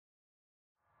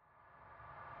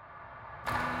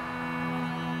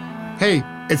Hey,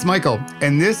 it's Michael,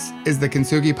 and this is the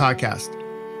Kintsugi Podcast.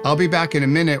 I'll be back in a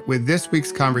minute with this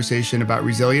week's conversation about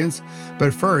resilience.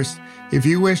 But first, if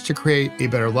you wish to create a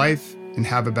better life and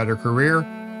have a better career,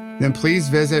 then please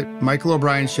visit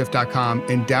michaelobrienshift.com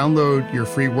and download your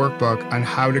free workbook on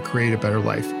how to create a better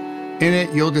life. In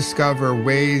it, you'll discover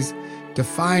ways to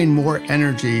find more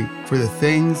energy for the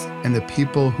things and the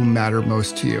people who matter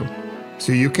most to you,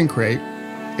 so you can create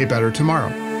a better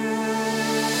tomorrow.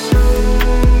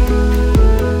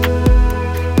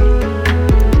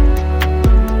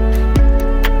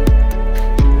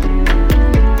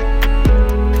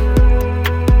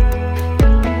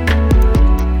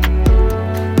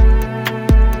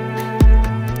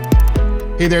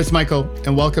 Hey there, it's Michael,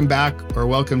 and welcome back, or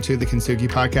welcome to the Kintsugi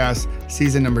Podcast,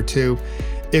 season number 2.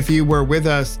 If you were with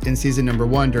us in season number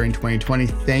 1 during 2020,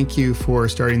 thank you for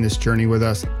starting this journey with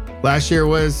us. Last year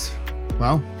was,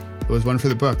 well, it was one for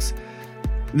the books.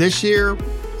 This year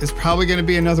is probably going to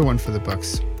be another one for the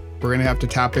books. We're going to have to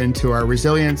tap into our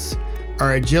resilience,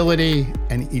 our agility,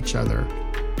 and each other.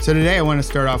 So today I want to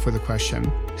start off with a question.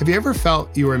 Have you ever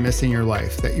felt you were missing your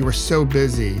life, that you were so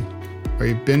busy, or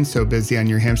you've been so busy on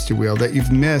your hamster wheel that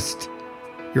you've missed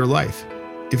your life?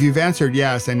 If you've answered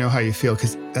yes, I know how you feel,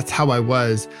 because that's how I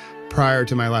was prior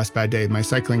to my last bad day, my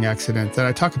cycling accident that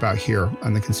I talk about here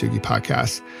on the Kintsugi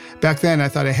Podcast. Back then, I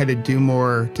thought I had to do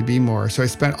more to be more. So I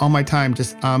spent all my time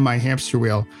just on my hamster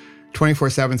wheel,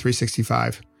 24/7,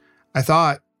 365. I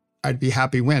thought I'd be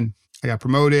happy when I got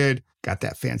promoted, got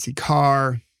that fancy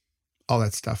car, all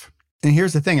that stuff. And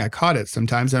here's the thing, I caught it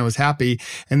sometimes and I was happy,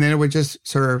 and then it would just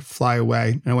sort of fly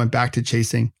away and I went back to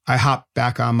chasing. I hopped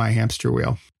back on my hamster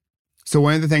wheel. So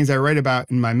one of the things I write about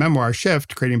in my memoir,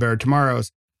 Shift, Creating Better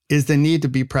Tomorrows, is the need to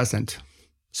be present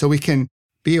so we can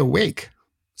be awake,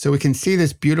 so we can see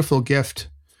this beautiful gift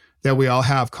that we all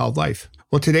have called life.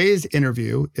 Well, today's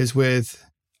interview is with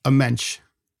a mensch,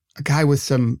 a guy with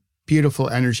some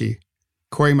beautiful energy,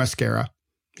 Cory Muscara.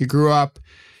 He grew up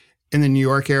in the New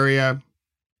York area.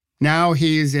 Now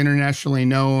he's internationally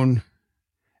known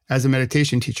as a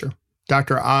meditation teacher.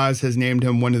 Dr. Oz has named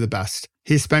him one of the best.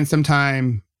 He's spent some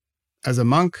time as a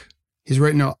monk. He's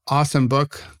written an awesome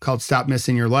book called Stop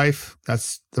Missing Your Life.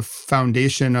 That's the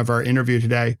foundation of our interview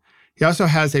today. He also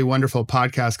has a wonderful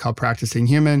podcast called Practicing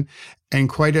Human and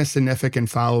quite a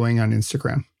significant following on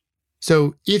Instagram.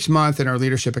 So each month in our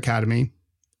Leadership Academy,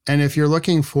 and if you're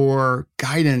looking for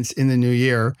guidance in the new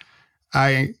year,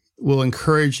 I will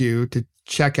encourage you to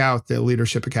check out the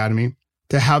Leadership Academy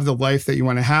to have the life that you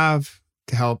want to have,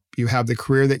 to help you have the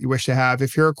career that you wish to have.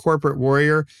 If you're a corporate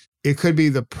warrior, it could be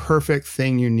the perfect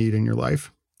thing you need in your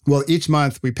life. Well, each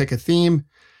month we pick a theme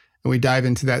and we dive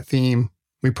into that theme.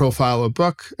 We profile a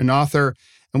book, an author,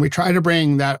 and we try to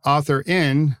bring that author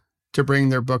in to bring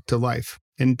their book to life.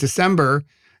 In December,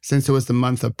 since it was the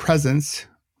month of presence,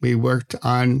 we worked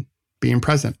on being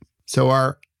present. So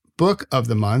our book of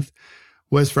the month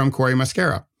was from Cory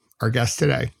Muscara, our guest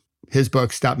today. His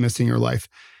book, Stop Missing Your Life.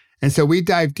 And so we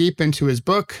dive deep into his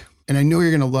book, and I know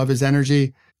you're going to love his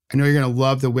energy. I know you're going to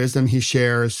love the wisdom he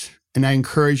shares, and I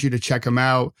encourage you to check him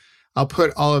out. I'll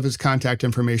put all of his contact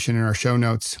information in our show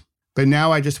notes. But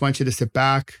now I just want you to sit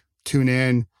back, tune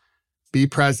in, be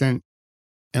present,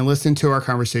 and listen to our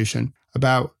conversation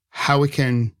about how we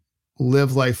can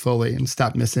live life fully and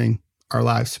stop missing our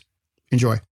lives.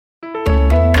 Enjoy.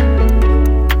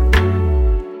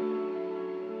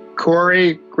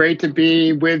 Cory, great to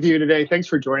be with you today. Thanks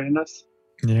for joining us.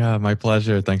 Yeah, my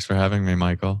pleasure. Thanks for having me,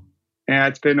 Michael. Yeah,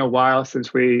 it's been a while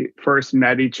since we first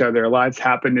met each other. A lot's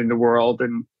happened in the world,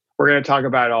 and we're going to talk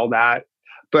about all that.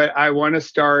 But I want to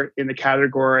start in the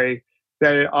category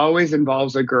that it always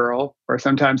involves a girl, or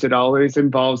sometimes it always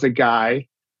involves a guy.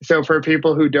 So for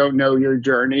people who don't know your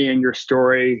journey and your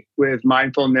story with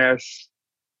mindfulness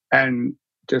and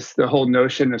just the whole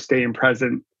notion of staying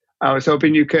present, I was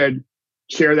hoping you could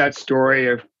share that story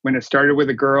of when it started with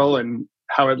a girl and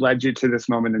how it led you to this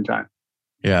moment in time.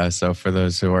 Yeah, so for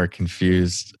those who are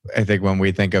confused, I think when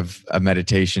we think of a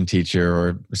meditation teacher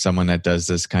or someone that does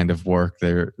this kind of work,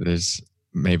 there's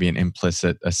maybe an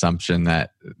implicit assumption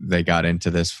that they got into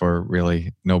this for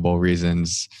really noble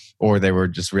reasons, or they were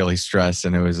just really stressed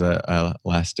and it was a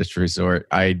last-ditch resort.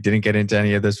 I didn't get into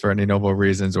any of this for any noble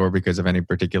reasons or because of any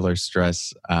particular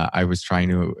stress. I was trying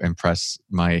to impress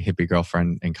my hippie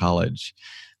girlfriend in college.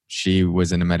 She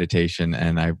was into meditation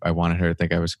and I wanted her to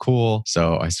think I was cool.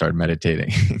 So I started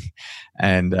meditating.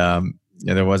 And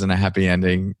there wasn't a happy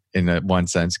ending in one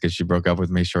sense because she broke up with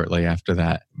me shortly after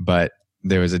that. But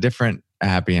there was a different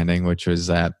happy ending, which was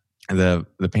that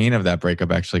the pain of that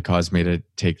breakup actually caused me to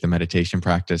take the meditation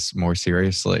practice more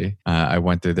seriously. I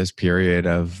went through this period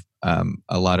of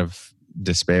a lot of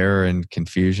despair and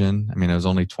confusion. I mean, I was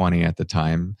only 20 at the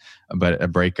time, but a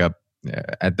breakup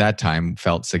at that time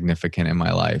felt significant in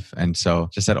my life. And so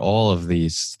just had all of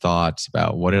these thoughts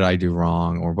about what did I do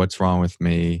wrong, or what's wrong with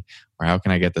me, or how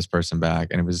can I get this person back?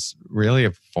 And it was really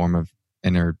a form of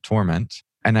inner torment.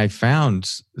 And I found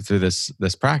through this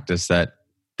practice that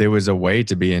there was a way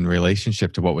to be in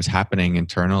relationship to what was happening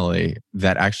internally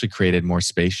that actually created more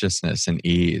spaciousness and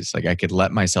ease. Like I could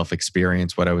let myself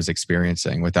experience what I was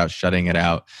experiencing without shutting it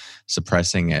out,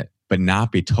 suppressing it, but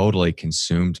not be totally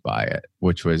consumed by it,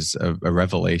 which was a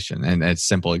revelation. And a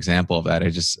simple example of that, I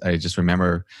just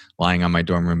remember lying on my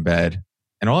dorm room bed,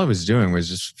 and all I was doing was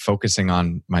just focusing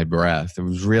on my breath. It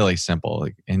was really simple,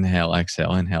 like inhale,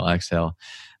 exhale, inhale, exhale.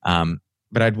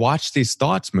 But I'd watch these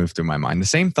thoughts move through my mind, the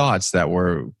same thoughts that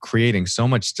were creating so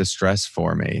much distress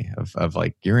for me of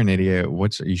like, you're an idiot.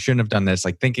 You shouldn't have done this,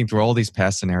 like thinking through all these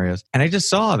past scenarios. And I just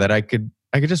saw that I could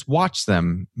just watch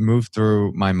them move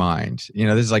through my mind.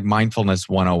 This is like mindfulness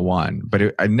 101,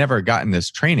 but I'd never gotten this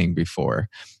training before.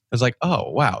 I was like,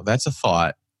 oh, wow, that's a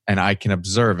thought, and I can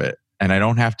observe it. And I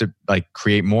don't have to like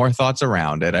create more thoughts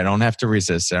around it. I don't have to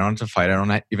resist. I don't have to fight. I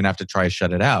don't even have to try to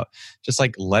shut it out. Just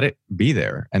like let it be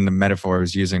there. And the metaphor I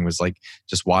was using was like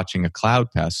just watching a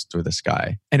cloud pass through the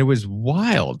sky. And it was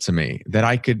wild to me that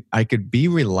I could be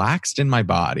relaxed in my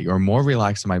body, or more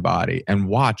relaxed in my body, and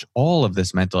watch all of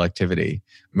this mental activity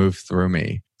move through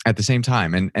me at the same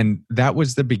time. And that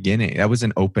was the beginning. That was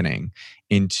an opening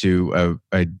into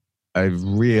a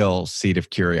real seed of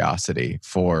curiosity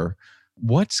for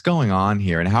what's going on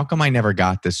here, and how come I never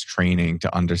got this training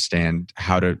to understand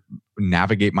how to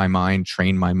navigate my mind,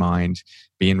 train my mind,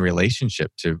 be in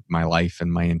relationship to my life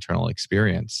and my internal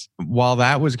experience. While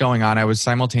that was going on, I was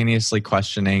simultaneously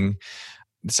questioning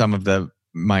some of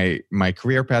my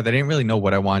career path. I didn't really know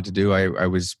what I wanted to do. I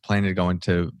was planning to go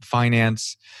into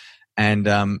finance, and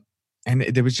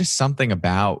there was just something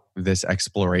about this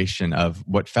exploration of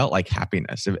what felt like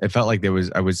happiness. It felt like I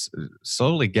was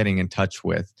slowly getting in touch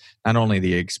with not only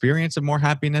the experience of more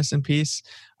happiness and peace,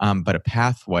 but a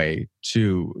pathway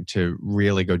to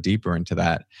really go deeper into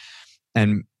that.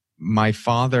 And my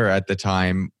father at the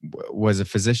time was a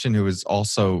physician who was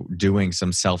also doing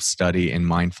some self-study in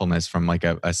mindfulness from like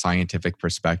a scientific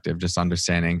perspective, just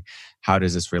understanding how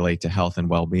does this relate to health and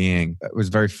well-being. I was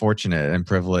very fortunate and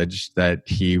privileged that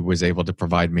he was able to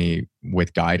provide me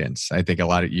with guidance. I think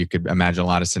you could imagine a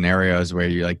lot of scenarios where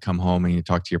you like come home and you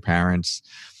talk to your parents,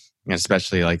 and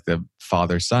especially like the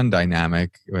father-son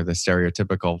dynamic, or the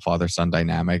stereotypical father-son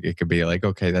dynamic. It could be like,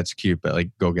 okay, that's cute, but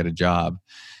like go get a job.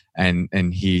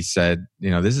 And he said,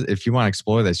 this is, if you want to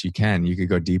explore this, you could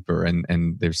go deeper,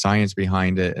 and there's science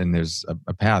behind it, and there's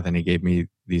a path. And he gave me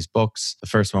these books. The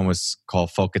first one was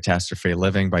called Full Catastrophe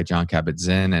Living by Jon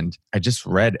Kabat-Zinn. And I just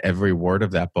read every word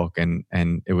of that book. And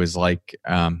it was like,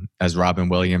 as Robin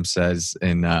Williams says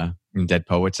in Dead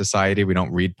Poet Society, we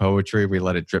don't read poetry, we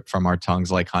let it drip from our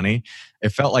tongues like honey.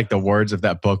 It felt like the words of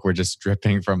that book were just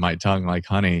dripping from my tongue like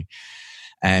honey.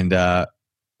 And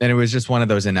it was just one of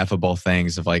those ineffable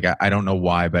things of like, I don't know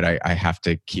why, but I have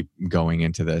to keep going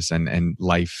into this. And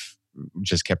life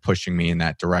just kept pushing me in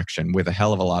that direction with a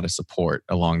hell of a lot of support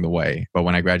along the way. But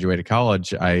when I graduated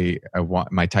college, I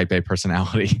want my type A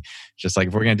personality, just like,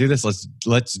 if we're going to do this,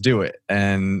 let's do it.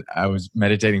 And I was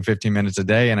meditating 15 minutes a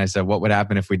day. And I said, what would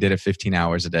happen if we did it 15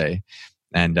 hours a day?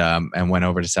 And went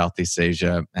over to Southeast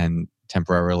Asia and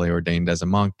temporarily ordained as a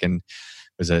monk. And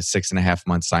was a 6.5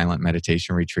 month silent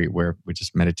meditation retreat where we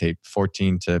just meditate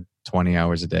 14 to 20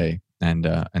 hours a day. And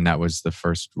that was the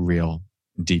first real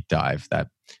deep dive that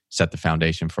set the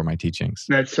foundation for my teachings.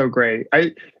 That's so great.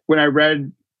 When I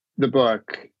read the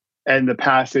book and the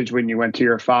passage when you went to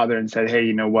your father and said, hey,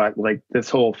 you know what, like this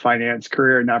whole finance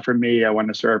career, not for me, I want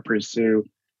to sort of pursue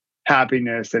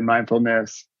happiness and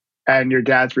mindfulness. And your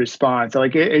dad's response,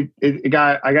 like I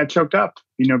got choked up,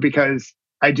 because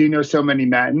I do know so many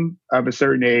men of a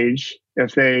certain age,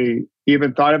 if they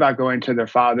even thought about going to their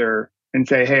father and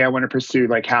say, hey, I want to pursue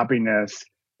like happiness,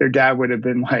 their dad would have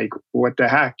been like, what the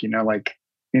heck?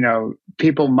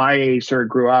 People my age sort of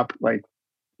grew up like,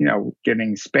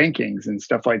 getting spankings and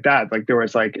stuff like that. Like there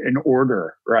was like an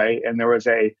order, right? And there was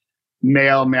a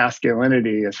male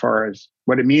masculinity as far as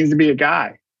what it means to be a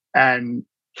guy. And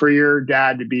for your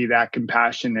dad to be that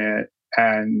compassionate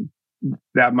and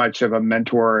that much of a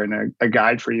mentor and a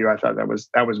guide for you, I thought that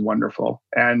was wonderful.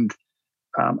 And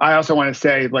I also want to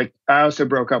say, like, I also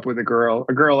broke up with a girl.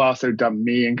 A girl also dumped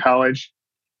me in college,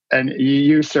 and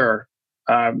you, sir,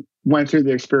 went through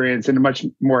the experience in a much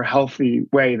more healthy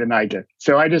way than I did.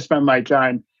 So I just spent my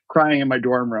time crying in my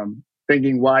dorm room,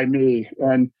 thinking, "Why me?"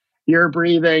 And you're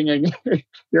breathing and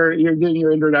you're getting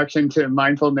your introduction to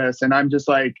mindfulness, and I'm just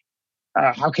like,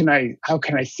 how can I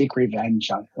seek revenge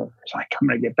on her? It's like, I'm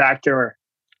gonna get back to her.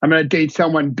 I'm gonna date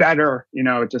someone better,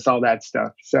 just all that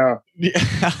stuff. So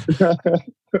Yeah.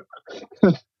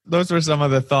 Those were some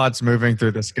of the thoughts moving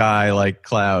through the sky like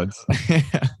clouds.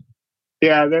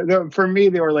 yeah, for me,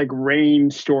 they were like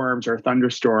rainstorms or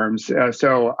thunderstorms.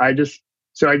 So I just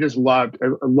loved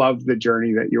the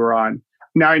journey that you were on.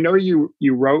 Now I know you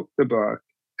wrote the book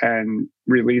and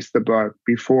released the book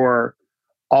before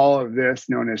all of this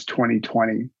known as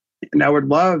 2020. And I would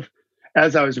love,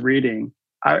 as I was reading,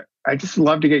 I just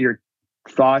love to get your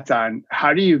thoughts on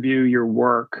how do you view your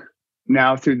work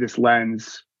now through this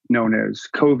lens known as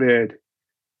COVID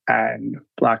and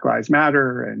Black Lives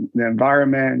Matter and the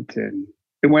environment. And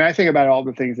when I think about all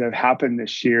the things that have happened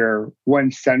this year,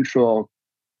 one central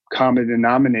common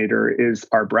denominator is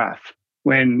our breath.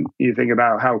 When you think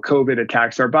about how COVID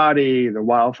attacks our body, the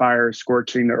wildfires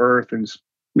scorching the earth and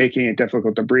making it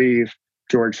difficult to breathe.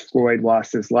 George Floyd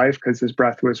lost his life because his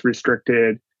breath was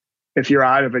restricted. If you're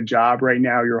out of a job right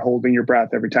now, you're holding your breath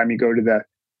every time you go to the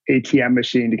ATM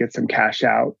machine to get some cash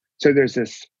out. So there's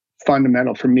this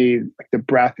fundamental, for me, like the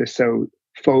breath is so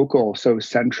focal, so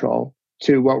central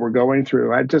to what we're going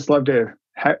through. I'd just love to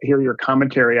hear your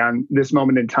commentary on this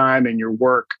moment in time and your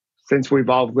work since we've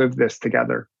all lived this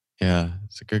together. Yeah,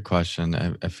 it's a good question.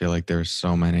 I feel like there's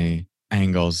so many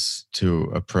angles to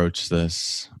approach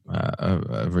this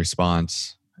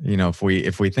response. If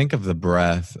we think of the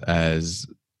breath as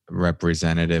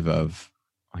representative of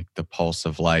like the pulse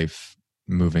of life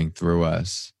moving through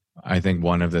us, I think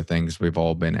one of the things we've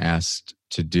all been asked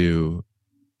to do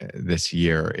this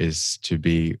year is to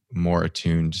be more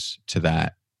attuned to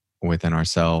that within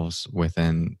ourselves,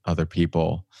 within other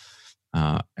people,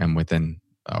 and within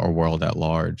our world at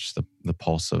large, the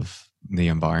pulse of the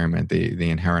environment, the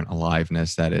inherent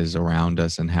aliveness that is around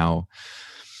us, and how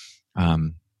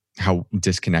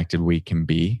disconnected we can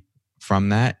be from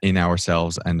that in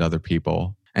ourselves and other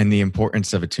people, and the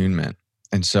importance of attunement.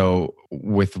 And so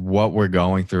with what we're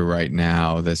going through right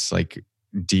now, this like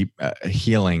deep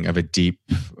healing of a deep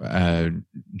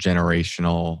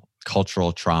generational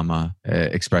cultural trauma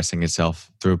expressing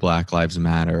itself through Black Lives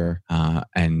Matter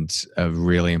and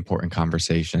really important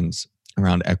conversations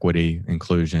around equity,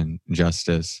 inclusion,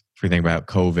 justice. If we think about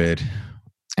COVID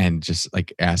and just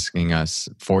like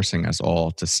forcing us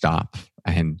all to stop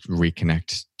and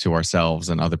reconnect to ourselves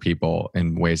and other people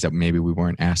in ways that maybe we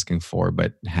weren't asking for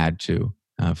but had to.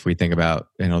 If we think about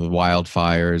the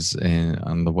wildfires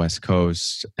on the West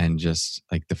Coast and just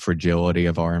like the fragility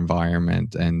of our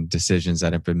environment and decisions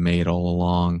that have been made all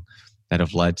along that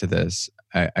have led to this,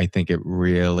 I think it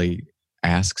really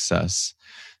asks us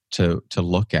to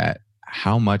look at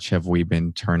how much have we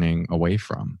been turning away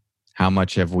from? How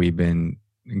much have we been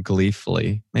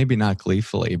gleefully, maybe not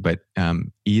gleefully, but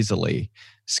easily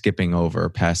skipping over,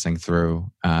 passing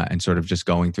through, and sort of just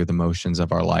going through the motions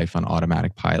of our life on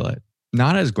automatic pilot?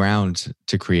 Not as ground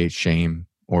to create shame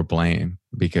or blame,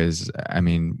 because I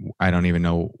don't even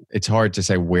know. It's hard to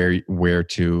say where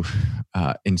to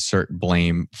insert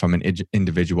blame from an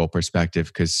individual perspective,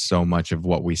 because so much of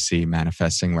what we see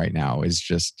manifesting right now is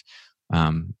just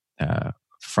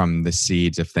from the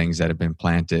seeds of things that have been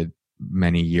planted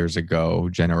many years ago,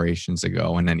 generations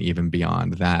ago, and then even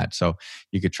beyond that. So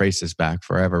you could trace this back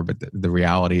forever, but the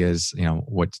reality is,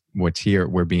 what's here,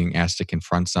 we're being asked to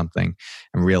confront something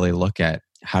and really look at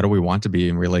how do we want to be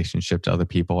in relationship to other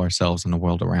people, ourselves, and the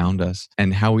world around us,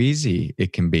 and how easy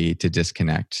it can be to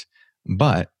disconnect.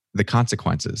 But the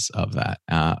consequences of that,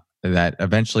 that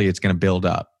eventually it's going to build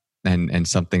up, and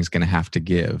something's going to have to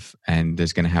give, and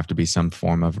there's going to have to be some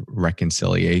form of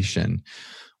reconciliation.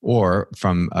 Or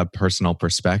from a personal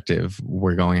perspective,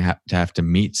 we're going to have to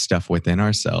meet stuff within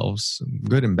ourselves,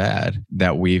 good and bad,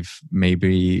 that we've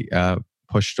maybe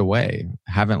pushed away,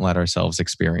 haven't let ourselves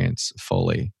experience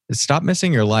fully. Stop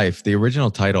Missing Your Life. The original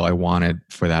title I wanted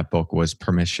for that book was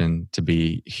Permission to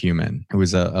Be Human. It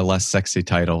was a less sexy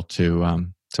title to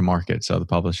market, so the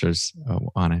publisher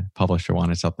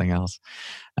wanted something else.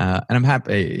 And I'm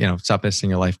happy, Stop Missing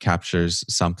Your Life captures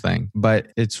something, but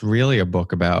it's really a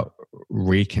book about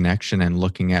reconnection and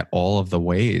looking at all of the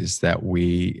ways that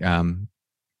we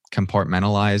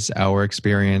compartmentalize our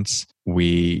experience.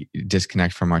 We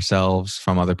disconnect from ourselves,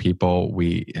 from other people.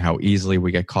 How easily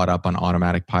we get caught up on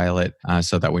automatic pilot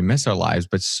so that we miss our lives.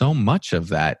 But so much of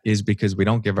that is because we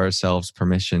don't give ourselves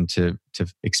permission to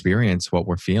experience what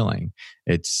we're feeling.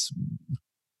 It's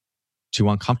too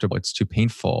uncomfortable. It's too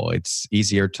painful. It's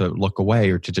easier to look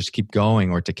away or to just keep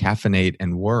going or to caffeinate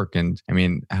and work. And I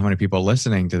mean, how many people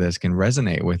listening to this can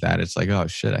resonate with that? It's like, oh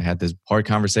shit, I had this hard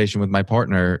conversation with my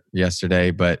partner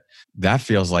yesterday, but that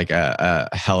feels like a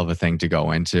hell of a thing to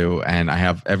go into. And I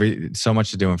have so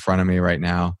much to do in front of me right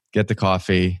now. Get the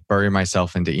coffee, bury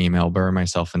myself into email, bury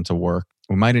myself into work.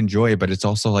 We might enjoy it, but it's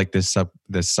also like this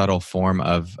subtle form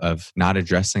of not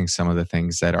addressing some of the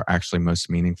things that are actually most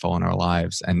meaningful in our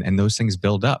lives. And those things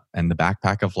build up. And the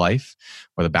backpack of life,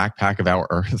 or the backpack of our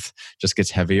earth, just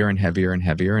gets heavier and heavier and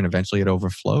heavier. And eventually it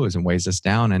overflows and weighs us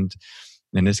down. And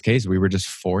in this case, we were just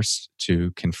forced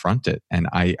to confront it. And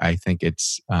I think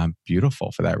it's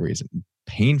beautiful for that reason.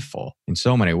 Painful in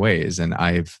so many ways. And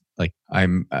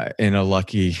I'm in a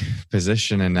lucky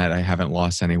position in that I haven't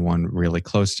lost anyone really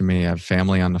close to me. I have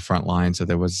family on the front line, so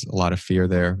there was a lot of fear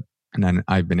there. And then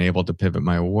I've been able to pivot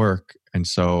my work. And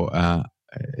so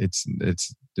it's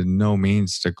no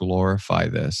means to glorify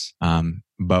this.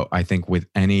 But I think with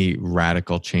any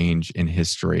radical change in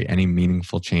history, any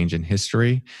meaningful change in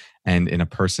history and in a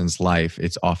person's life,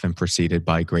 it's often preceded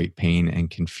by great pain and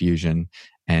confusion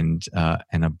and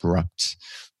an abrupt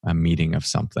meeting of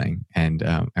something, and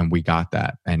we got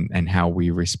that, and how we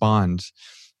respond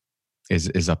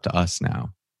is up to us now.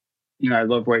 I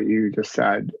love what you just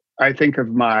said. I think of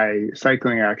my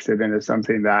cycling accident as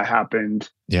something that happened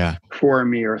for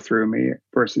me or through me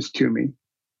versus to me,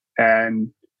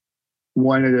 and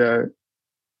one of the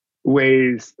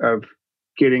ways of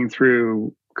getting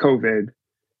through COVID,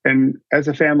 and as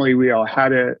a family, we all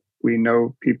had it. We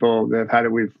know people that have had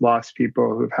it. We've lost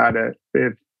people who've had it. We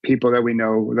have people that we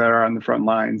know that are on the front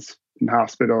lines in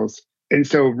hospitals. And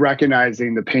so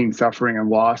recognizing the pain, suffering, and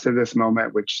loss of this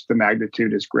moment, which the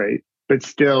magnitude is great, but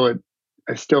still,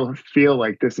 I still feel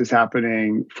like this is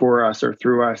happening for us or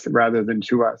through us rather than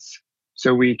to us.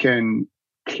 So we can,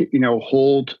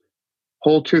 hold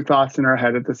two thoughts in our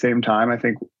head at the same time. I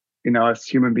think, as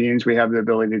human beings, we have the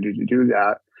ability to do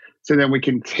that. So then we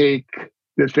can take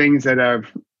the things that have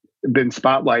been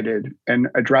spotlighted and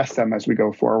address them as we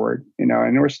go forward,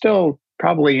 and we're still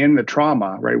probably in the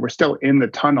trauma, right? We're still in the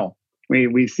tunnel.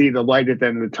 We see the light at the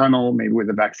end of the tunnel, maybe with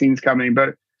the vaccines coming,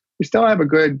 but we still have a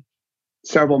good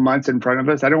several months in front of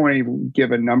us. I don't want to even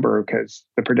give a number because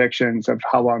the predictions of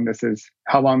how long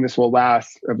this will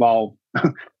last have all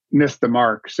missed the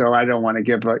mark. So I don't want to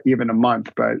give even a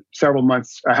month, but several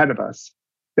months ahead of us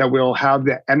that we'll have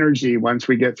the energy once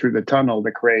we get through the tunnel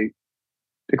to create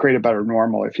a better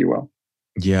normal, if you will.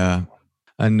 Yeah.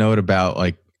 A note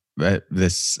about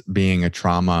this being a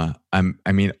trauma.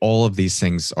 I mean, all of these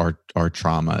things are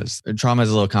traumas. Trauma is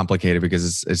a little complicated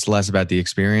because it's less about the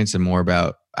experience and more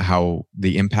about how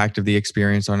the impact of the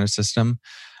experience on a system.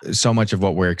 So much of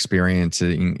what we're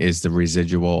experiencing is the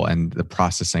residual and the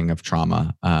processing of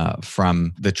trauma,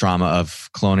 from the trauma of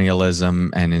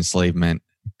colonialism and enslavement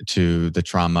to the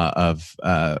trauma of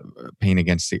pain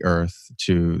against the earth,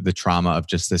 to the trauma of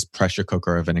just this pressure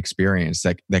cooker of an experience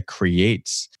that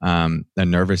creates a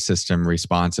nervous system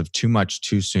response of too much,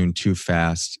 too soon, too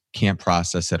fast, can't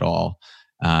process it all,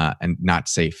 and not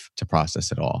safe to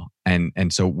process it all.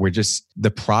 And so we're just,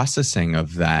 the processing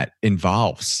of that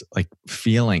involves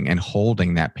feeling and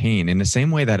holding that pain in the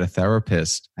same way that a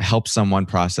therapist helps someone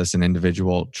process an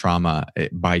individual trauma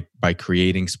by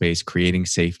creating space, creating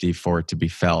safety for it to be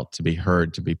felt, to be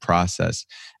heard, to be processed,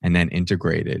 and then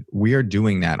integrated. We are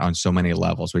doing that on so many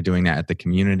levels. We're doing that at the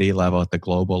community level, at the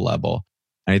global level.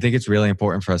 And I think it's really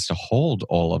important for us to hold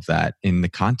all of that in the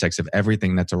context of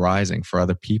everything that's arising for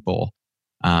other people,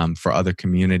 for other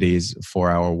communities, for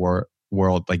our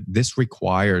world. This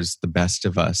requires the best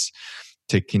of us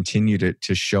to continue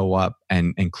to show up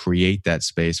and create that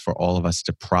space for all of us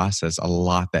to process a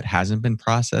lot that hasn't been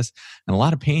processed, and a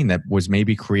lot of pain that was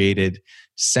maybe created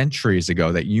centuries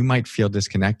ago that you might feel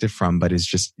disconnected from, but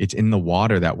it's in the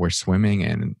water that we're swimming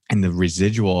in, and the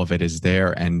residual of it is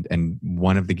there. And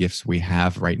one of the gifts we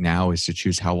have right now is to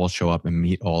choose how we'll show up and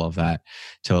meet all of that,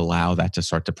 to allow that to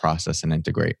start to process and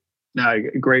integrate. No,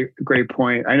 great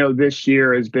point. I know this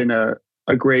year has been a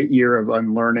great year of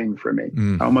unlearning for me.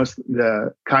 Almost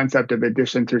the concept of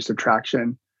addition through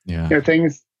subtraction. Yeah.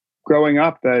 Things growing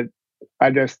up that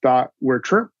I just thought were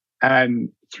true. And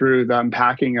through the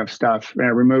unpacking of stuff,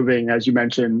 removing, as you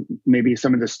mentioned, maybe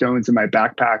some of the stones in my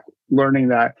backpack, learning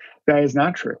that is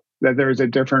not true, that there is a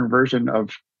different version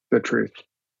of the truth.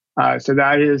 So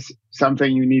that is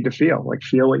something you need to feel what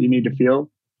you need to feel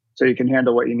so you can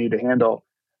handle what you need to handle.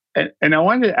 And I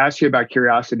wanted to ask you about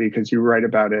curiosity because you write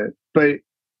about it. But,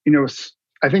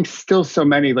 I think still so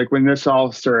many, when this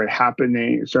all started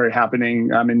happening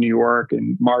in New York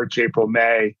in March, April,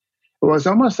 May, It was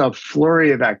almost a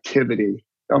flurry of activity,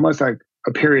 almost like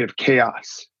a period of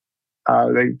chaos.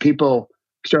 People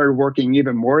started working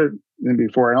even more than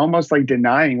before, and almost like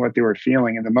denying what they were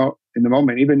feeling in the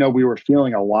moment, even though we were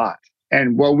feeling a lot.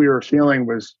 And what we were feeling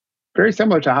was very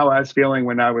similar to how I was feeling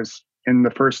when I was in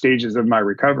the first stages of my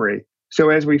recovery. So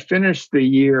as we finish the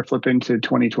year, flip into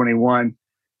 2021,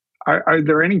 are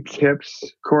there any tips,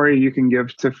 Cory, you can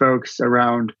give to folks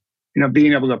around,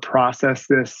 being able to process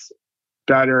this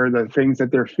better, the things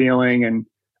that they're feeling? And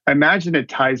I imagine it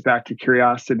ties back to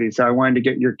curiosity. So I wanted to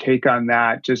get your take on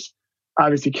that. Just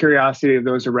obviously curiosity of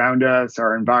those around us,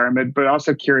 our environment, but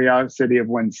also curiosity of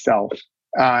oneself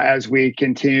as we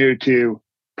continue to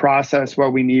process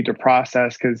what we need to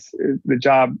process, because the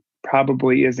job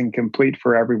probably isn't complete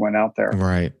for everyone out there.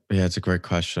 Right. Yeah, it's a great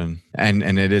question. And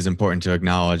it is important to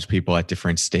acknowledge people at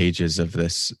different stages of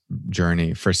this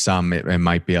journey. For some, it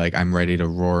might be like, I'm ready to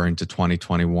roar into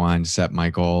 2021, set my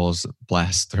goals,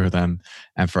 blast through them.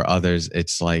 And for others,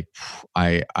 it's like,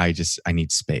 I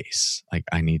need space. Like,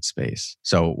 I need space.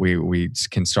 So we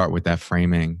can start with that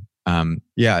framing.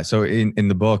 So in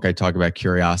the book, I talk about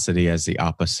curiosity as the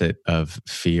opposite of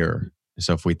fear.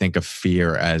 So if we think of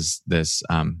fear as this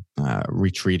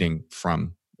retreating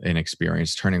from an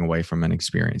experience, turning away from an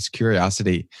experience,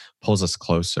 curiosity pulls us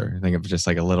closer. Think of just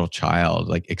like a little child,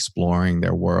 like exploring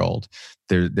their world.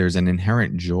 There's an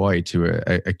inherent joy to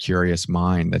a curious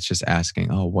mind that's just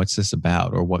asking, oh, what's this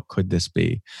about? Or what could this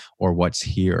be? Or what's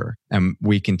here? And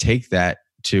we can take that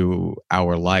to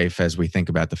our life as we think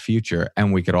about the future.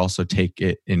 And we could also take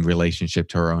it in relationship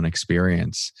to our own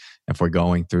experience. If we're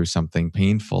going through something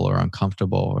painful or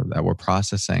uncomfortable or that we're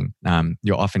processing,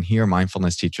 you'll often hear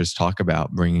mindfulness teachers talk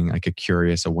about bringing like a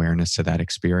curious awareness to that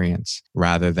experience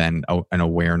rather than an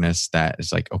awareness that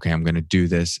is like, okay, I'm going to do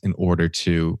this in order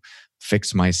to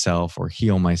fix myself or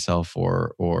heal myself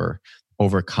or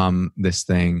overcome this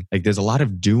thing. Like there's a lot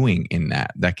of doing in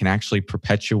that can actually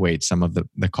perpetuate some of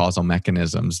the causal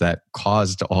mechanisms that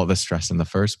caused all the stress in the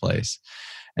first place.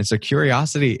 And so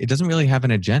curiosity, it doesn't really have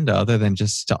an agenda other than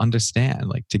just to understand,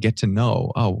 like to get to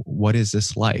know, oh, what is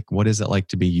this like? What is it like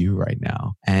to be you right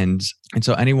now? And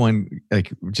so anyone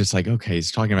like, just like, okay,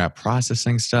 he's talking about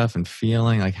processing stuff and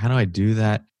feeling like, how do I do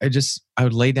that? I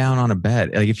would lay down on a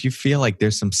bed. Like if you feel like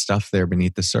there's some stuff there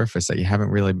beneath the surface that you haven't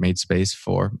really made space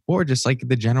for, or just like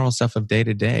the general stuff of day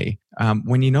to day,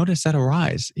 when you notice that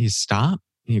arise, you stop.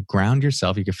 You ground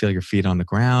yourself. You can feel your feet on the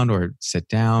ground or sit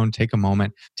down, take a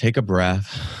moment, take a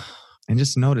breath, and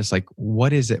just notice like,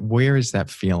 what is it? Where is that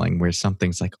feeling where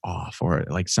something's like off or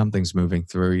like something's moving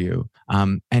through you?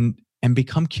 And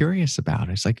become curious about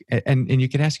it. It's like, and you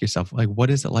can ask yourself, like, what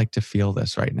is it like to feel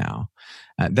this right now?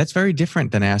 That's very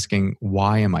different than asking,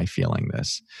 why am I feeling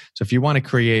this? So if you want to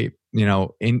create,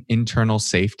 internal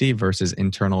safety versus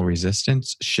internal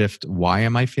resistance, shift why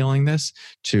am I feeling this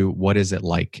to what is it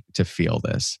like to feel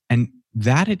this? And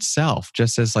that itself,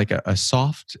 just as like a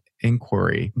soft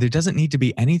inquiry, there doesn't need to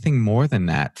be anything more than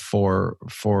that for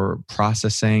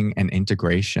processing and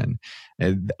integration.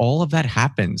 All of that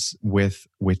happens with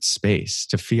space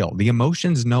to feel. The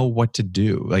emotions know what to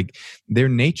do. Like their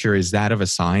nature is that of a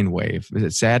sine wave.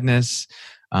 Sadness,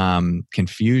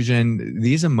 confusion,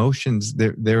 these emotions,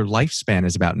 their lifespan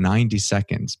is about 90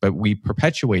 seconds, but we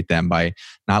perpetuate them by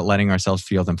not letting ourselves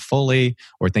feel them fully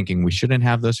or thinking we shouldn't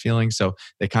have those feelings. So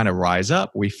they kind of rise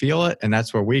up, we feel it, and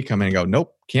that's where we come in and go,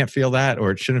 nope, can't feel that,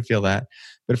 or it shouldn't feel that.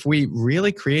 But if we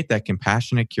really create that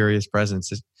compassionate, curious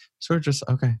presence, it's sort of just,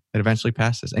 okay, it eventually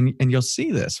passes. And you'll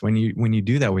see this when you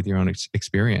do that with your own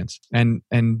experience. And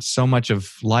so much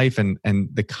of life and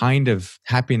the kind of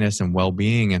happiness and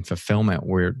well-being and fulfillment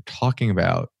we're talking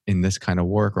about in this kind of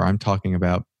work, or I'm talking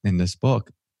about in this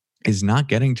book, is not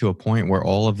getting to a point where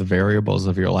all of the variables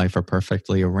of your life are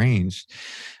perfectly arranged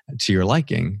to your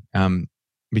liking.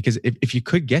 Because if you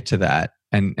could get to that,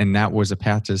 and that was a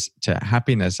path to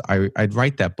happiness, I'd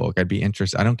write that book. I'd be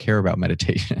interested. I don't care about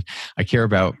meditation. I care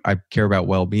about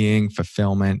well-being,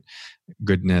 fulfillment,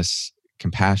 goodness,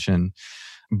 compassion.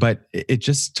 But it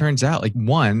just turns out like,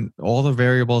 one, all the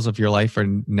variables of your life are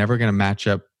never going to match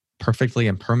up perfectly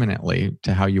and permanently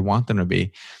to how you want them to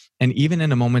be. And even in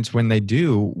the moments when they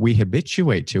do, we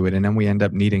habituate to it, and then we end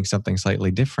up needing something slightly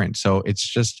different. So it's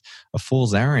just a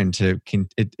fool's errand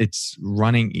it's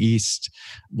running east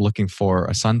looking for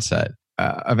a sunset.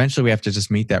 Eventually we have to just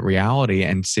meet that reality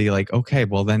and see like, okay,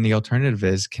 well then the alternative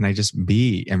is, can I just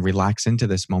be and relax into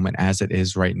this moment as it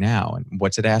is right now? And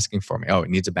what's it asking for me? Oh, it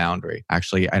needs a boundary.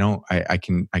 Actually, I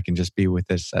can just be with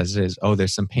this as it is. Oh,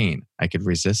 there's some pain. I could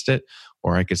resist it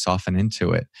or I could soften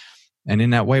into it. And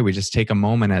in that way, we just take a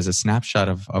moment as a snapshot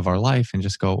of our life and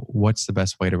just go, what's the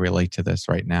best way to relate to this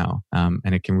right now?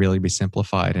 And it can really be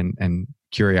simplified, and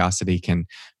curiosity can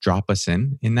drop us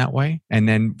in that way. And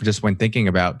then just when thinking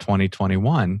about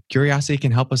 2021, curiosity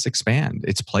can help us expand.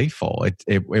 It's playful.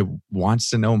 It wants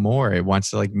to know more. It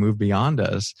wants to like move beyond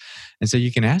us. And so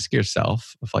you can ask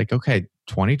yourself of like, okay,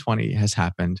 2020 has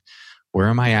happened. Where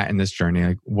am I at in this journey?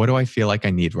 Like, what do I feel like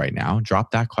I need right now?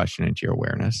 Drop that question into your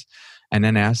awareness. And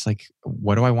then ask like,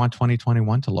 what do I want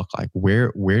 2021 to look like?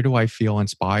 Where do I feel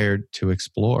inspired to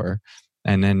explore?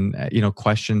 And then,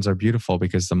 questions are beautiful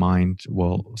because the mind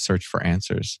will search for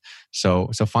answers.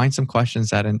 So find some questions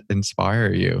that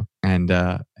inspire you,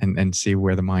 and see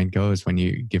where the mind goes when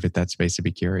you give it that space to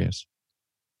be curious.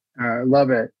 I love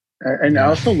it. And I Yeah.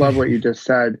 also love what you just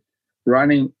said,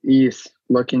 running east,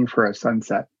 looking for a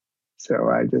sunset. So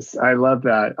I love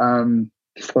that.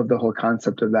 Just love the whole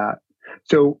concept of that.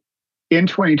 So in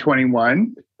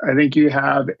 2021, I think you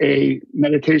have a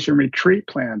meditation retreat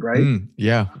planned, right?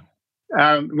 Yeah.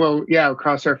 Well, yeah,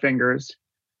 cross our fingers.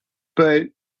 But,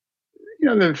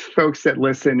 the folks that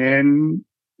listen in,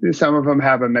 some of them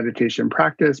have a meditation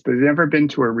practice, but they've never been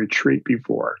to a retreat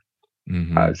before.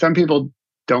 Mm-hmm. Some people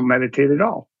don't meditate at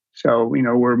all. So,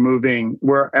 we're moving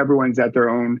where everyone's at their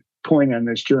own point on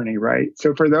this journey, right?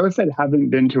 So for those that haven't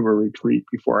been to a retreat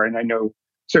before, and I know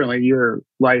certainly your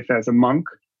life as a monk,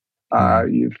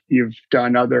 you've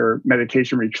done other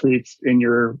meditation retreats in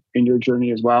your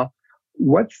journey as well.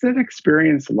 What's that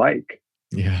experience like?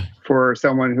 Yeah. For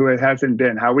someone who hasn't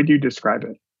been? How would you describe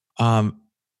it?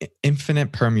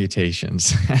 Infinite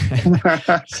permutations.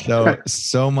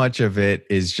 So much of it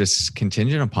is just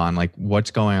contingent upon like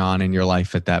what's going on in your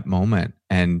life at that moment,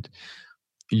 and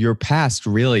your past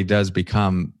really does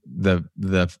become the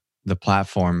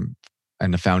platform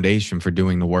and the foundation for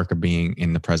doing the work of being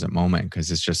in the present moment,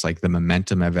 because it's just like the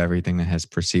momentum of everything that has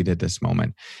preceded this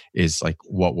moment is like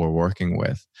what we're working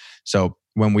with. So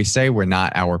when we say we're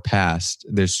not our past,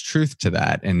 there's truth to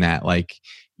that, in that like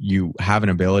you have an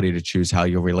ability to choose how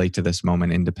you'll relate to this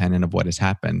moment independent of what has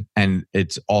happened. And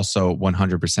it's also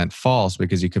 100% false,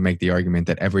 because you could make the argument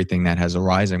that everything that has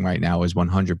arising right now is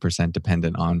 100%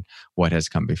 dependent on what has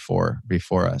come before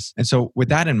us. And so with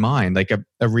that in mind, like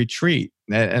a retreat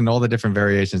and all the different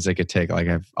variations they could take, like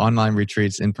I have online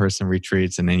retreats, in-person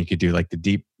retreats, and then you could do like the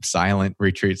deep silent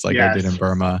retreats like I did in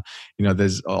Burma.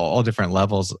 There's all different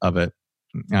levels of it,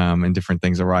 and different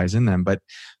things arise in them, but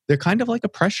they're kind of like a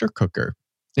pressure cooker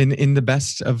in the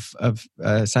best of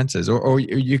senses, or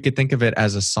you could think of it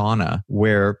as a sauna,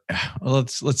 where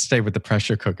let's stay with the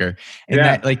pressure cooker,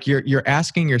 that like you're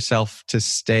asking yourself to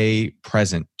stay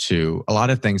present to a lot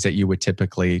of things that you would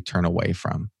typically turn away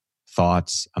from.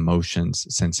 Thoughts, emotions,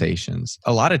 sensations.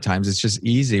 A lot of times it's just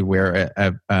easy where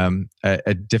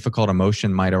a difficult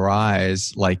emotion might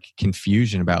arise, like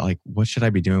confusion about like, what should I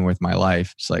be doing with my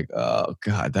life? It's like, oh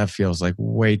God, that feels like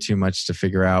way too much to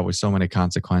figure out with so many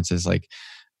consequences. Like,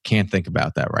 can't think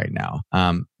about that right now.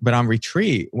 But on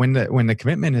retreat, when the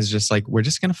commitment is just like, we're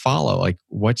just going to follow like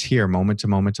what's here moment to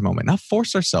moment to moment, not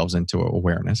force ourselves into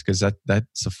awareness, because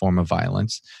that's a form of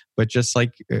violence, but just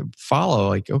like follow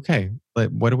like, okay, like,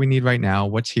 what do we need right now?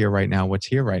 What's here right now? What's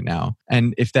here right now?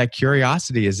 And if that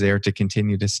curiosity is there to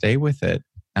continue to stay with it,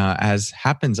 as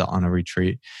happens on a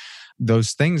retreat,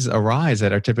 those things arise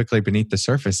that are typically beneath the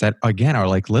surface that again are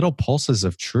like little pulses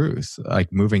of truth,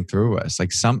 like moving through us.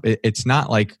 Like it's not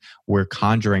like we're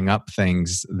conjuring up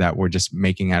things that we're just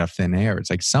making out of thin air. It's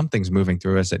like something's moving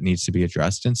through us that needs to be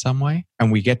addressed in some way.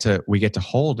 And we get to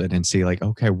hold it and see like,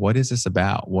 okay, what is this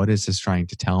about? What is this trying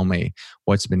to tell me?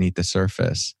 What's beneath the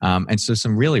surface? And so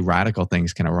some really radical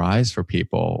things can arise for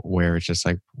people where it's just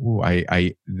like, ooh,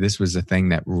 this was the thing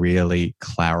that really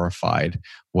clarified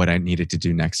what I needed to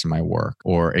do next in my work,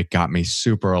 or it got me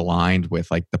super aligned with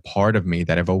like the part of me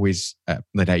that I've always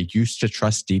that I used to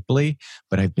trust deeply,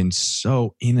 but I've been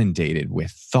so inundated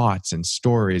with thoughts and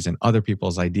stories and other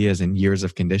people's ideas and years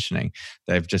of conditioning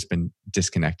that I've just been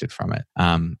disconnected from it.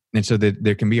 And so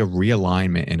there can be a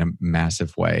realignment in a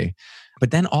massive way.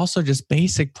 But then also just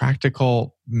basic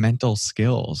practical mental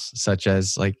skills, such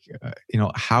as like,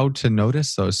 how to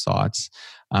notice those thoughts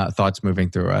moving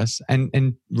through us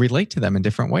and relate to them in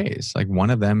different ways. Like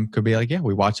one of them could be like, yeah,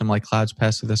 we watch them like clouds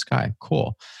pass through the sky.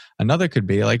 Cool. Another could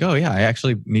be like, oh yeah, I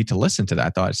actually need to listen to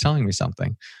that thought. It's telling me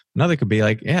something. Another could be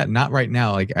like, yeah, not right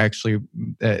now. Like actually,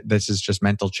 this is just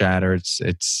mental chatter. It's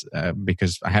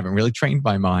because I haven't really trained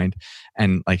my mind,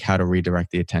 and like how to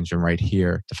redirect the attention right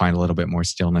here to find a little bit more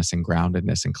stillness and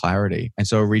groundedness and clarity. And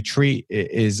so a retreat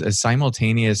is a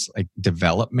simultaneous like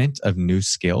development of new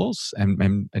skills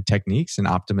and techniques and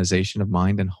optimization of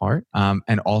mind and heart,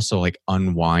 and also like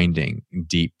unwinding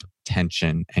deep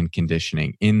tension and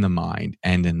conditioning in the mind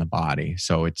and in the body.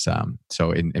 So it's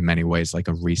so in many ways like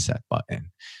a reset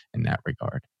button in that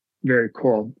regard. Very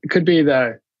cool. It could be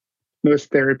the most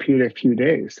therapeutic few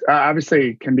days. Obviously,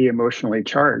 it can be emotionally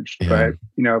charged, Yeah.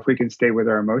 but if we can stay with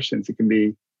our emotions,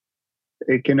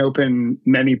 it can open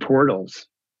many portals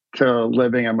to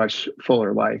living a much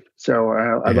fuller life. So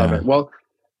I love Yeah. it. Well,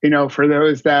 for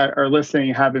those that are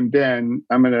listening, haven't been,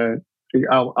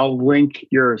 I'll link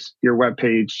your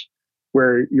webpage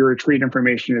where your retreat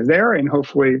information is there, and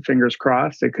hopefully, fingers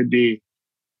crossed, it could be,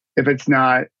 if it's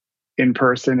not in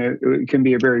person, it can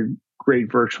be a very great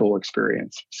virtual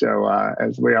experience. So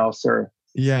as we all serve.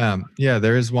 Yeah.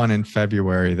 There is one in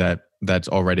February that's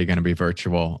already going to be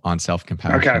virtual on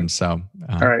self-compassion. Okay. So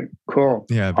All right, cool.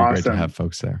 yeah, it'd be great to have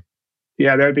folks there.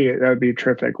 Yeah, that would be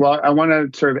terrific. Well, I want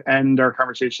to sort of end our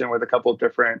conversation with a couple of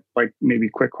different, like maybe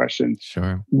quick questions.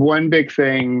 Sure. One big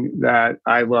thing that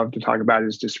I love to talk about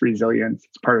is just resilience.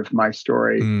 It's part of my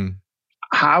story.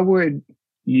 How would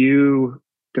you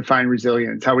define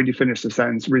resilience? How would you finish the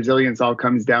sentence? Resilience all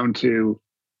comes down to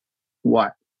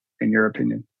what, in your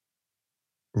opinion?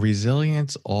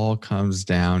 Resilience all comes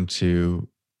down to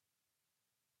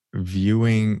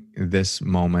viewing this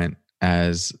moment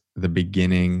as the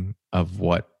beginning of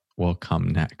what will come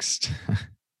next.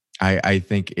 I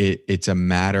think it's a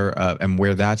matter of, and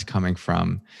where that's coming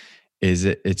from is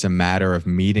it's a matter of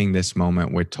meeting this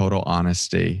moment with total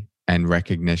honesty and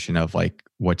recognition of like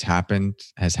what's happened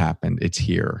has happened. It's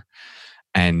here.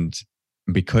 And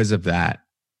because of that,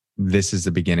 this is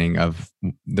the beginning of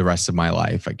the rest of my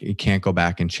life. Like, you can't go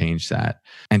back and change that.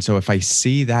 And so if I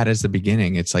see that as the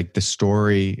beginning, it's like the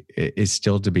story is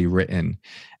still to be written.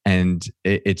 And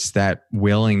it's that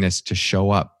willingness to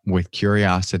show up with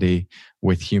curiosity,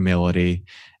 with humility,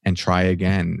 and try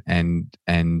again. And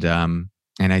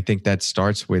I think that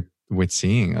starts with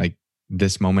seeing like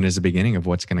this moment is the beginning of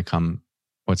what's going to come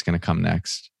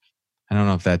next. I don't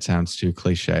know if that sounds too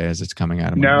cliche as it's coming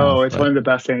out of my mouth. No, it's one of the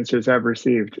best answers I've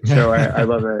received. So I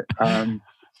love it.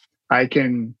 I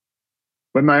can,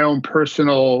 with my own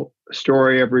personal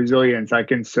story of resilience, I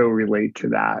can so relate to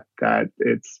that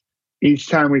it's each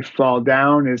time we fall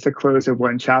down is the close of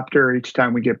one chapter. Each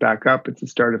time we get back up, it's the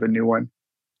start of a new one.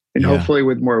 And hopefully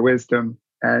with more wisdom.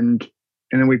 And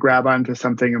then we grab onto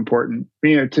something important.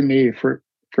 To me, for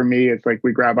me, it's like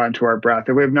we grab onto our breath.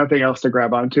 If we have nothing else to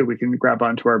grab onto, we can grab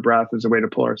onto our breath as a way to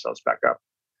pull ourselves back up.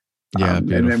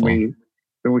 Beautiful. And then we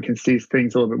can see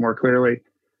things a little bit more clearly.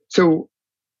 So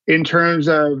in terms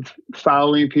of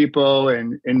following people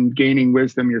and gaining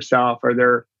wisdom yourself, are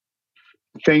there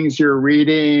things you're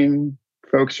reading,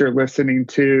 folks you're listening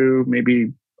to,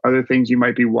 maybe other things you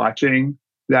might be watching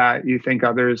that you think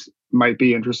others might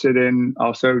be interested in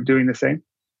also doing the same?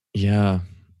 Yeah.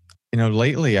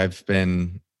 Lately I've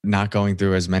been not going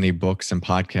through as many books and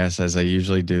podcasts as I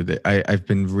usually do. I've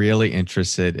been really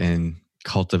interested in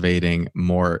cultivating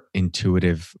more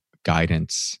intuitive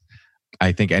guidance.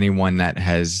 I think anyone that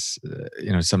has,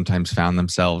 sometimes found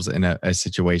themselves in a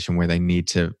situation where they need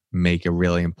to make a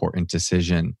really important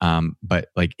decision, but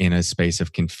like in a space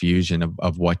of confusion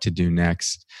of what to do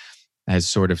next, has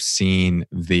sort of seen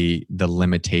the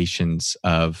limitations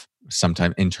of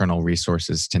sometimes internal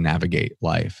resources to navigate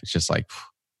life. It's just like,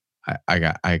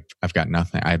 I've got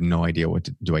nothing. I have no idea what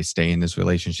to do. I stay in this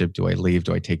relationship? Do I leave?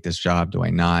 Do I take this job? Do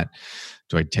I not?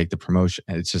 Do I take the promotion?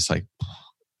 It's just like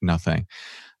nothing.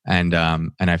 And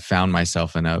I found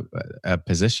myself in a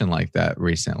position like that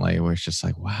recently where it's just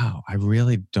like, wow, I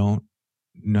really don't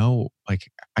know. Like,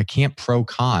 I can't pro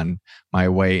con my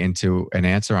way into an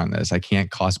answer on this. I can't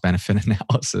cost benefit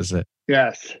analysis it.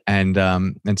 Yes. And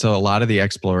so a lot of the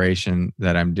exploration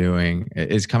that I'm doing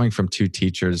is coming from two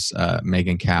teachers,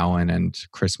 Megan Cowan and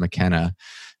Chris McKenna.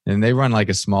 And they run like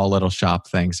a small little shop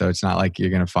thing. So it's not like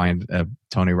you're going to find a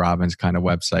Tony Robbins kind of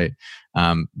website.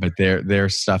 But their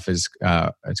stuff is,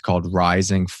 it's called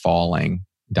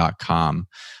risingfalling.com.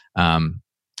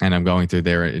 And I'm going through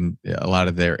a lot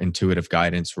of their intuitive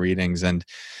guidance readings. And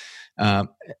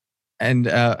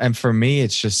for me,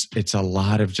 it's a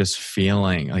lot of just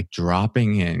feeling like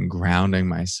dropping in, grounding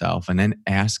myself, and then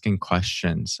asking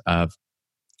questions of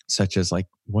such as like,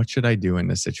 what should I do in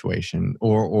this situation?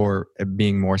 Or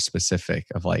being more specific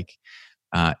of like,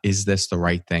 Is this the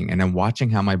right thing? And then watching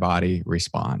how my body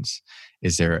responds.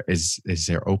 Is there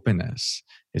openness?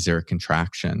 Is there a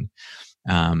contraction?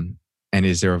 And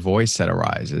is there a voice that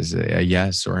arises, a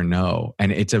yes or a no?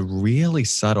 And it's a really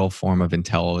subtle form of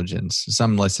intelligence.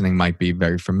 Some listening might be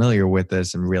very familiar with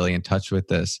this and really in touch with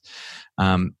this.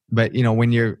 But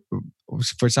when you're,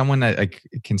 for someone that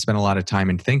can spend a lot of time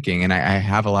in thinking, and I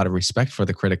have a lot of respect for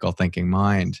the critical thinking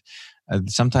mind,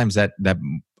 sometimes that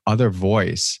other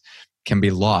voice can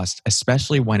be lost,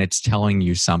 especially when it's telling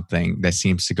you something that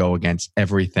seems to go against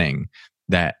everything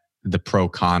that the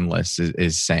pro-con list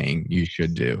is saying you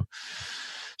should do.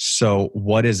 So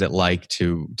what is it like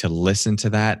to listen to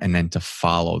that and then to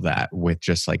follow that with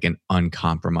just like an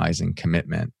uncompromising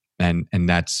commitment? And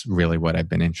that's really what I've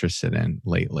been interested in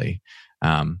lately.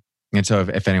 And so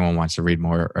if anyone wants to read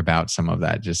more about some of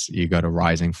that, just you go to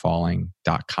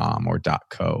risingfalling.com or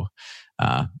 .co,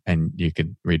 and you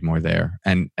could read more there.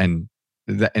 And in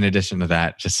addition to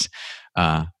that, just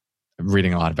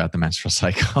reading a lot about the menstrual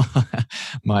cycle.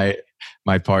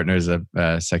 My partner is a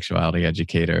sexuality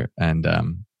educator, and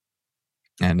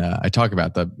I talk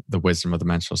about the wisdom of the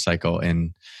menstrual cycle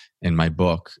in my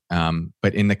book,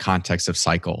 but in the context of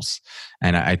cycles.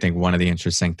 And I think one of the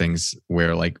interesting things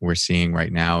we're seeing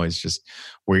right now is just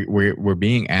we're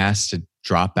being asked to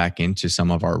drop back into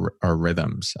some of our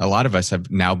rhythms. A lot of us have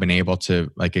now been able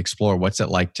to explore what's it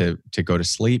like to go to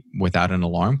sleep without an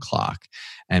alarm clock,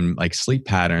 and sleep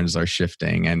patterns are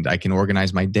shifting, and I can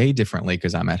organize my day differently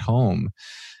because I'm at home.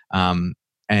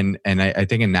 And I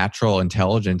think a natural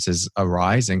intelligence is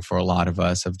arising for a lot of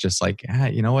us of just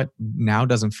you know what, now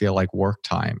doesn't feel like work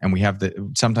time,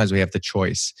 and sometimes we have the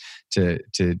choice to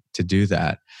do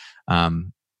that.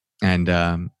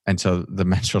 And so the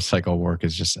menstrual cycle work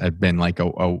has just been like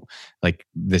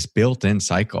this built-in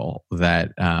cycle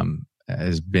that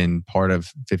has been part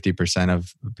of 50%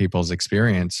 of people's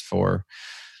experience for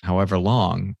however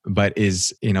long, but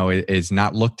is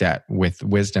not looked at with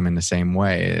wisdom in the same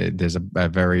way. There's a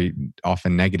very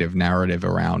often negative narrative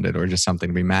around it, or just something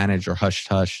to be managed or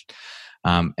hushed.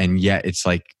 And yet it's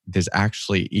there's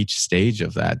actually each stage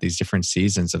of that, these different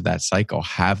seasons of that cycle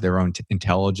have their own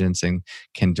intelligence and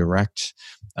can direct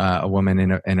a woman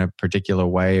in a particular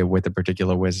way with a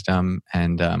particular wisdom.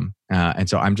 And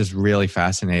so I'm just really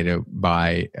fascinated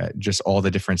by just all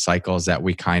the different cycles that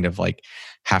we kind of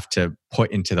have to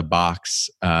put into the box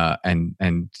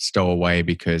and stow away,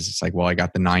 because it's well, I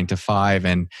got the 9 to 5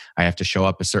 and I have to show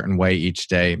up a certain way each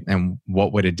day. And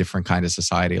what would a different kind of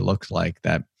society look like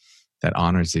that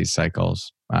honors these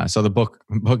cycles? So the book,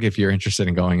 if you're interested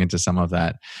in going into some of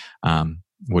that,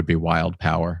 would be Wild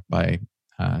Power by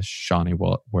Shawnee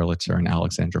Wurlitzer and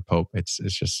Alexandra Pope. It's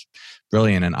just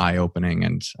brilliant and eye-opening,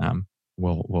 and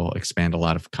will expand a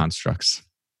lot of constructs.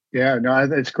 Yeah, no,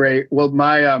 it's great. Well,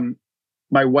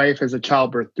 my wife is a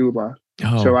childbirth doula,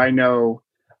 so I know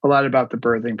a lot about the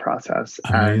birthing process.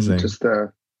 Amazing. And just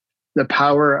the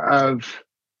power of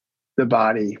the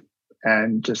body,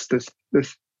 and just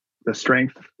the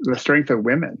strength of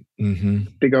women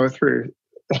to go through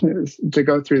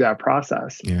that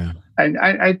process. Yeah. And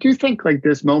I do think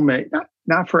this moment,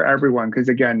 not for everyone, because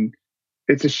again,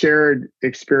 it's a shared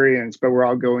experience, but we're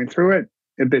all going through it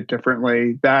a bit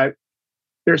differently. That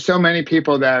there's so many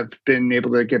people that have been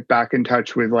able to get back in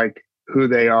touch with who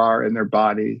they are in their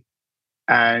body,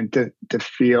 and to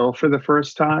feel for the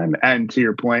first time. And to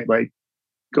your point,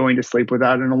 going to sleep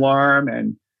without an alarm,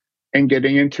 and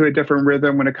getting into a different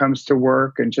rhythm when it comes to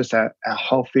work, and just a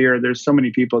healthier. There's so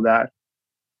many people that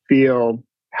feel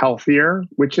healthier,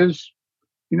 which is,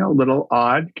 a little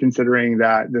odd considering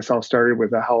that this all started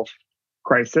with a health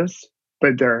crisis,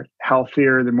 but they're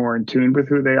healthier, they're more in tune with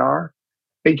who they are.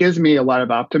 It gives me a lot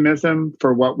of optimism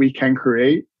for what we can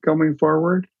create going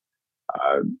forward.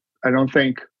 I don't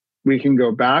think we can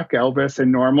go back. Elvis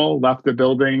and Normal left the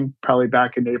building probably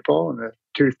back in April, and the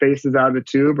toothpaste is out of the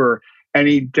tube, or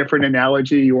any different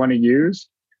analogy you want to use.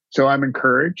 So I'm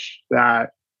encouraged that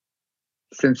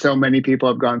since so many people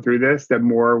have gone through this, that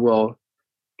more will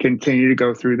continue to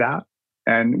go through that,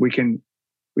 and we can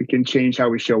change how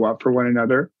we show up for one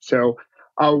another. So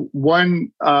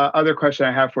one other question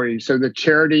I have for you. So the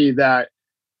charity that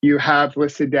you have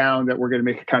listed down that we're going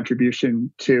to make a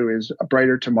contribution to is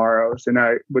Brighter Tomorrows. And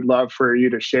I would love for you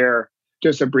to share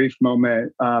just a brief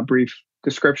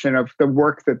description of the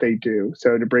work that they do,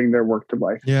 so to bring their work to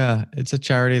life. Yeah, it's a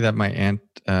charity that my aunt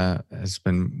has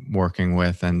been working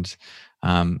with, and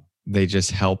they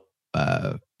just help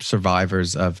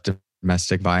survivors of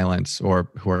domestic violence,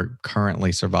 or who are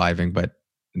currently surviving but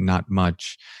not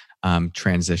much,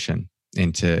 transition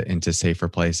into safer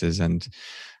places. And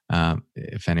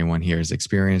if anyone here has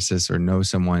experienced this or knows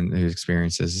someone who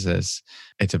experiences this,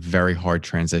 it's a very hard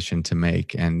transition to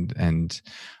make. And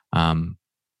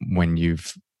when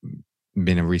you've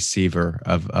been a receiver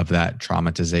of that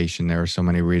traumatization, there are so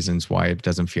many reasons why it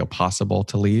doesn't feel possible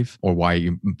to leave or why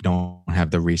you don't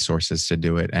have the resources to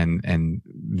do it. And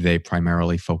they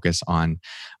primarily focus on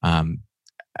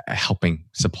helping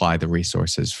supply the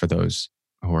resources for those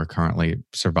who are currently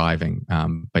surviving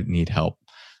but need help.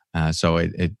 So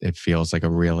it feels like a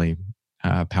really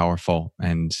powerful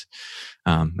and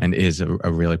is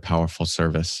a really powerful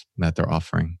service that they're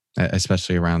offering,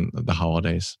 especially around the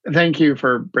holidays. Thank you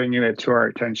for bringing it to our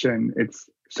attention. It's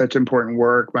such important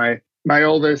work. My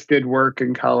oldest did work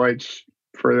in college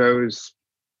for those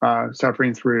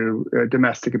suffering through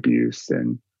domestic abuse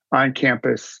and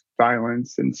on-campus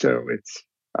violence, and so it's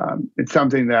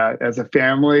something that, as a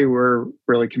family, we're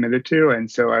really committed to. And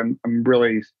so I'm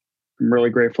really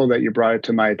grateful that you brought it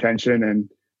to my attention, and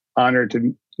honored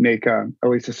to make at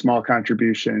least a small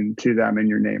contribution to them in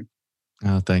your name.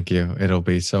 Oh, thank you. It'll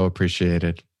be so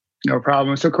appreciated. No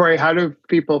problem. So, Cory, how do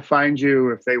people find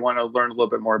you if they want to learn a little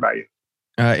bit more about you?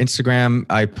 Instagram,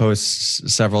 I post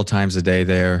several times a day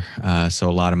there. So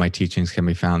a lot of my teachings can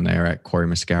be found there at Cory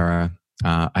Muscara.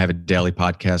 I have a daily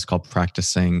podcast called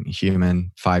Practicing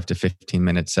Human, 5 to 15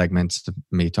 minute segments of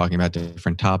me talking about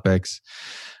different topics.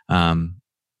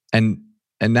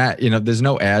 And that, there's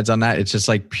no ads on that. It's just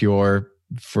like pure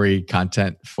free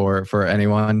content for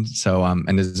anyone. So,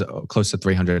 and there's close to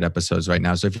 300 episodes right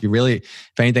now. So if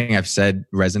anything I've said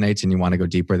resonates and you want to go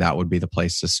deeper, that would be the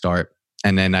place to start.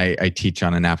 And then I teach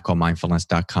on an app called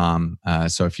mindfulness.com.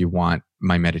 So if you want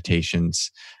my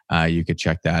meditations, you could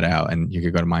check that out, and you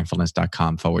could go to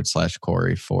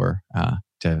mindfulness.com/Cory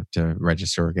to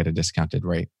register or get a discounted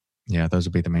rate. Yeah, those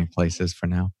would be the main places for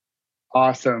now.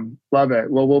 Awesome. Love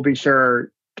it. Well, we'll be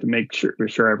sure to make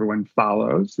sure everyone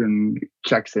follows and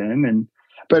checks in.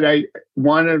 But I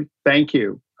want to thank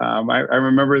you. I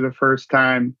remember the first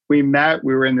time we met,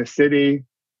 we were in the city.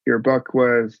 Your book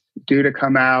was due to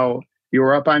come out. You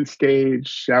were up on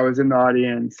stage. I was in the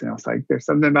audience, and I was like, there's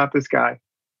something about this guy.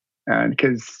 And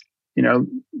because, a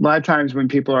lot of times when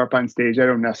people are up on stage, I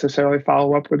don't necessarily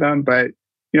follow up with them. But,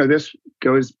 this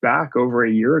goes back over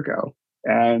a year ago.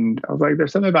 And I was like,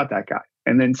 there's something about that guy.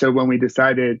 And then so when we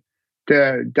decided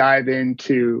to dive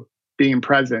into being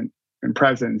present and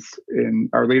presence in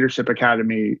our Leadership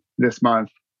Academy this month,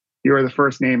 you were the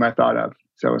first name I thought of.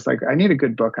 So it's like, I need a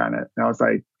good book on it. And I was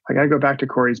like, I got to go back to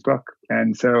Cory's book.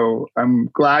 And so I'm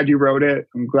glad you wrote it.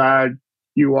 I'm glad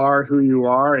you are who you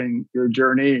are in your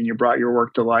journey, and you brought your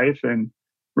work to life, and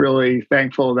really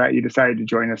thankful that you decided to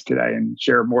join us today and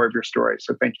share more of your story.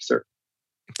 So thank you, sir.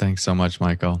 Thanks so much,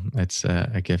 Michael. It's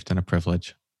a gift and a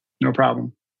privilege. No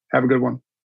problem. Have a good one.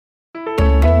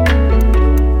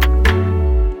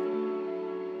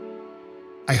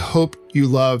 I hope you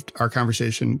loved our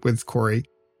conversation with Cory.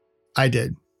 I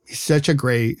did. He's such a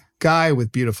great guy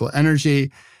with beautiful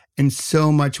energy and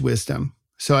so much wisdom.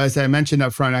 So as I mentioned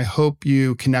up front, I hope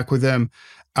you connect with him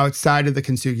outside of the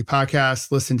Kintsugi podcast,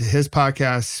 listen to his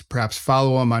podcasts, perhaps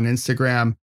follow him on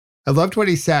Instagram. I loved what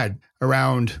he said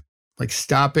around like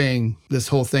stopping this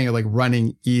whole thing of like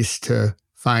running east to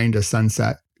find a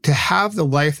sunset. To have the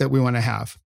life that we want to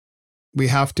have, we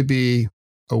have to be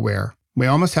aware. We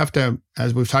almost have to,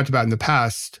 as we've talked about in the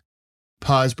past,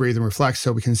 pause, breathe, and reflect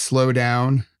so we can slow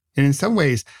down. And in some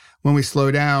ways, when we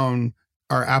slow down,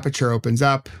 our aperture opens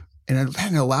up and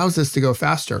it allows us to go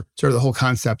faster. Sort of the whole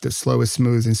concept of slow is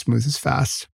smooth and smooth is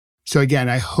fast. So again,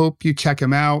 I hope you check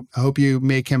him out. I hope you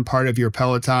make him part of your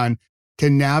Peloton to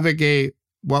navigate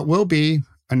what will be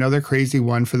another crazy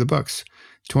one for the books.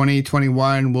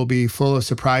 2021 will be full of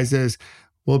surprises.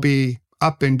 We'll be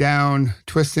up and down,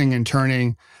 twisting and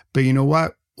turning. But you know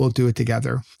what? We'll do it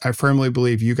together. I firmly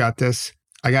believe you got this.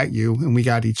 I got you, and we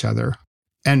got each other.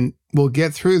 And we'll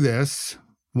get through this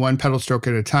one pedal stroke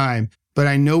at a time. But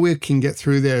I know we can get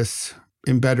through this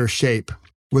in better shape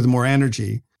with more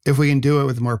energy if we can do it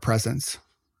with more presence.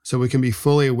 So we can be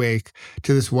fully awake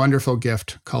to this wonderful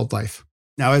gift called life.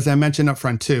 Now, as I mentioned up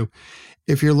front too,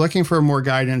 if you're looking for more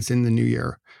guidance in the new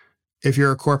year, if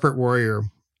you're a corporate warrior,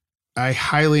 I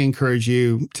highly encourage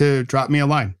you to drop me a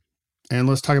line and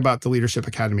let's talk about the Leadership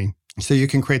Academy so you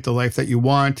can create the life that you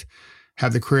want,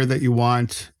 have the career that you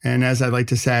want, and as I like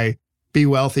to say, be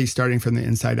wealthy starting from the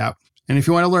inside out. And if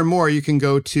you want to learn more, you can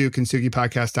go to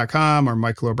kintsugipodcast.com or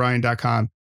michaelobrien.com.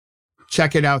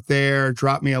 Check it out there,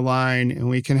 drop me a line, and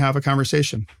we can have a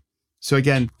conversation. So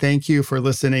again, thank you for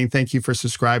listening. Thank you for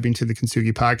subscribing to the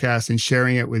Kintsugi podcast and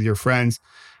sharing it with your friends.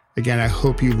 Again, I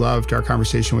hope you loved our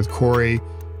conversation with Cory.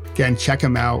 Again, Again, check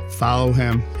him out, follow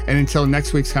him. And until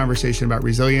next week's conversation about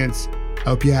resilience, I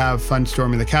hope you have fun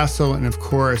storming the castle. And of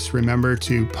course, remember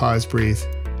to pause, breathe,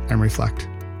 and reflect.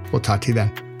 We'll talk to you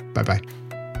then. Bye-bye.